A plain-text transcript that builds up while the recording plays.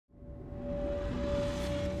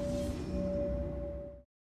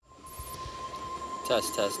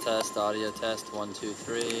Test, audio test, 1, 2,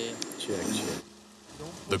 3. Check.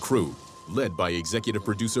 The crew, led by executive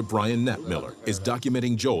producer Brian Knappmiller, is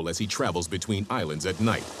documenting Joel as he travels between islands at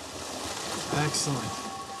night. Excellent.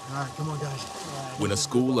 All right, come on, guys. When a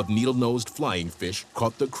school of needle-nosed flying fish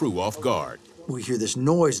caught the crew off guard. We hear this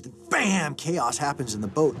noise, then bam, chaos happens in the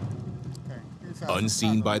boat.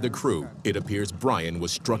 Unseen by the crew, it appears Brian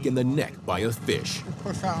was struck in the neck by a fish.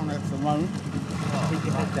 Push that on it for a moment. Keep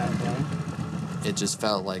your head down, Brian. It just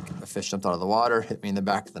felt like a fish jumped out of the water, hit me in the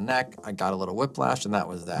back of the neck. I got a little whiplash, and that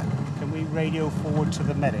was that. Can we radio forward to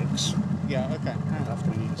the medics? Yeah, okay. After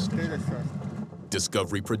we need to Do this first.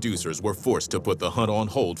 Discovery producers were forced to put the hunt on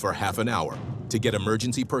hold for half an hour to get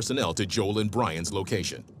emergency personnel to Joel and Brian's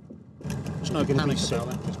location. It's not going to be sick.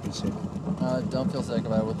 Just be sick. Don't feel sick,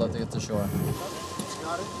 but I would love to get to shore.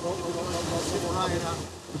 Got it.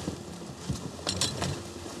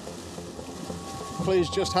 Please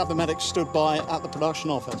just have the medics stood by at the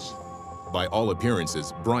production office. By all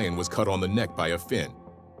appearances, Brian was cut on the neck by a fin,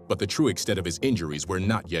 but the true extent of his injuries were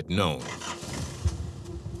not yet known.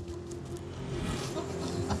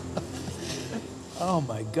 Oh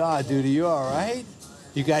my God, dude, are you all right?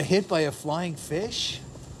 You got hit by a flying fish?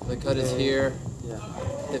 The cut is here. Yeah.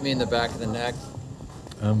 Hit me in the back of the neck.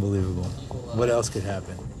 Unbelievable. What else could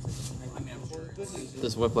happen?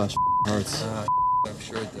 This whiplash hurts. I'm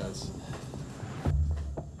sure it does.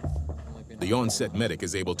 The on-set medic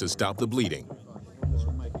is able to stop the bleeding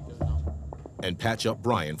and patch up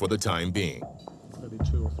Brian for the time being. Maybe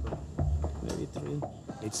 2 or 3. Maybe 3.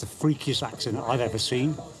 It's the freakiest accident I've ever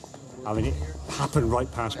seen. I mean, it happened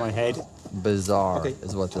right past my head. Bizarre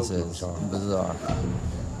is what this is. Bizarre.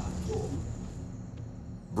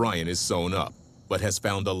 Brian is sewn up, but has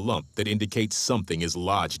found a lump that indicates something is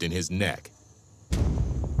lodged in his neck.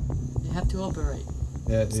 You have to operate.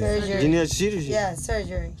 Surgery. You need surgery? Yeah,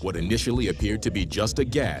 surgery. What initially appeared to be just a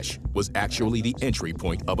gash was actually the entry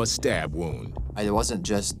point of a stab wound. I wasn't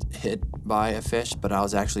just hit by a fish, but I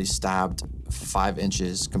was actually stabbed 5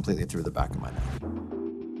 inches completely through the back of my neck.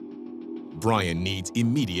 Brian needs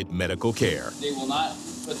immediate medical care. They will not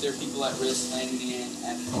put their people at risk landing in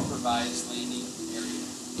at an improvised landing area.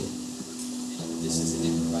 This is an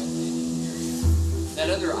improvised landing area. That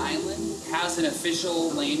other island has an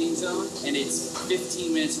official landing zone, and it's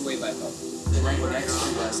 15 minutes away by boat. The right next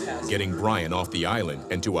to us has. Getting Brian off the island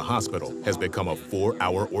and to a hospital has become a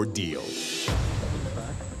 4-hour ordeal.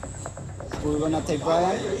 We're gonna take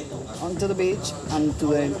Brian onto the beach and to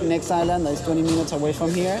the next island that's 20 minutes away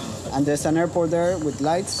from here. And there's an airport there with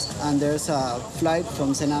lights, and there's a flight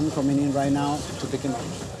from Senam coming in right now to pick him up.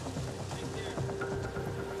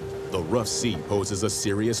 The rough sea poses a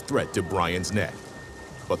serious threat to Brian's neck,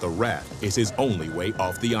 but the raft is his only way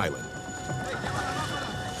off the island.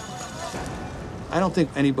 I don't think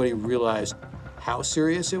anybody realized how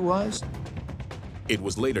serious it was. It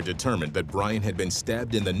was later determined that Brian had been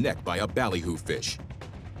stabbed in the neck by a ballyhoo fish,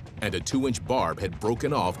 and a 2-inch barb had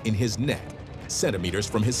broken off in his neck, centimeters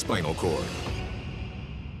from his spinal cord.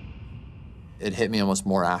 It hit me almost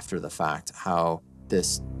more after the fact, how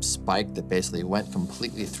this spike that basically went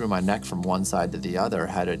completely through my neck from one side to the other,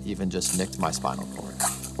 had it even just nicked my spinal cord,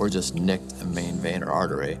 or just nicked a main vein or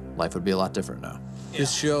artery, life would be a lot different now.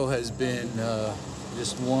 This show has been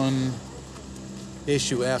just one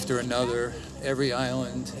issue after another. Every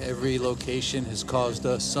island, every location has caused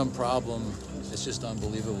us some problem. It's just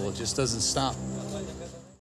unbelievable. It just doesn't stop.